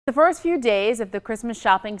the first few days of the Christmas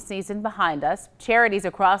shopping season behind us, charities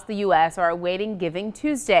across the U.S. are awaiting Giving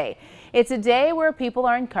Tuesday. It's a day where people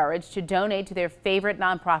are encouraged to donate to their favorite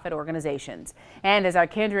nonprofit organizations. And as our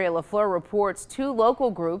Kendria LaFleur reports, 2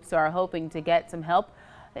 local groups are hoping to get some help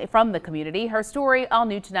from the community. Her story all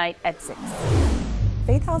new tonight at 6.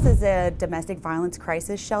 Faith House is a domestic violence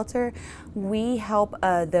crisis shelter. We help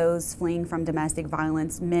those fleeing from domestic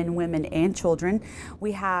violence, men, women, and children.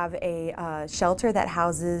 We have a shelter that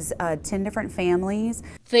houses 10 different families.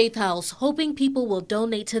 Faith House hoping people will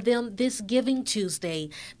donate to them this Giving Tuesday.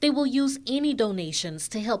 They will use any donations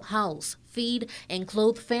to help house, feed, and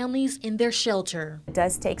clothe families in their shelter. It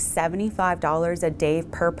does take $75 a day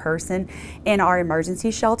per person in our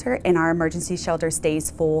emergency shelter, and our emergency shelter stays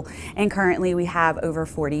full. And currently we have over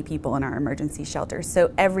 40 people in our emergency shelter.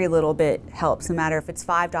 So every little bit helps, no matter if it's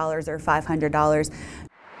 $5 or $500.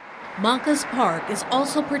 Monca's Park is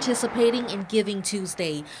also participating in Giving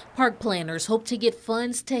Tuesday. Park planners hope to get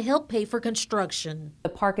funds to help pay for construction. The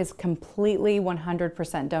park is completely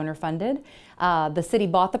 100% donor funded. The city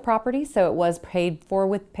bought the property, so it was paid for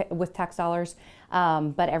with tax dollars,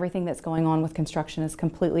 but everything that's going on with construction is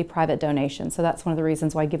completely private donation. So that's one of the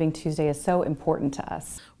reasons why Giving Tuesday is so important to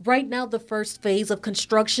us. Right now, the first phase of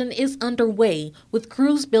construction is underway, with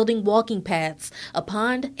crews building walking paths, a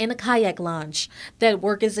pond, and a kayak launch. That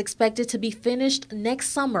work is expected to be finished next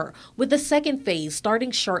summer, with the second phase starting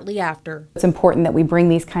shortly after. It's important that we bring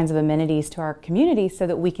these kinds of amenities to our community so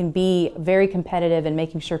that we can be very competitive in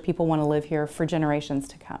making sure people want to live here for generations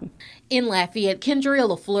to come. In Lafayette, Kendria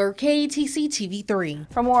LaFleur, KATC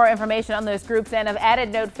TV3. For more information on those groups and of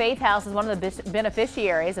added note, Faith House is one of the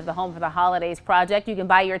beneficiaries of the Home for the Holidays project. You can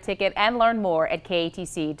buy your ticket and learn more at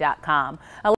katc.com.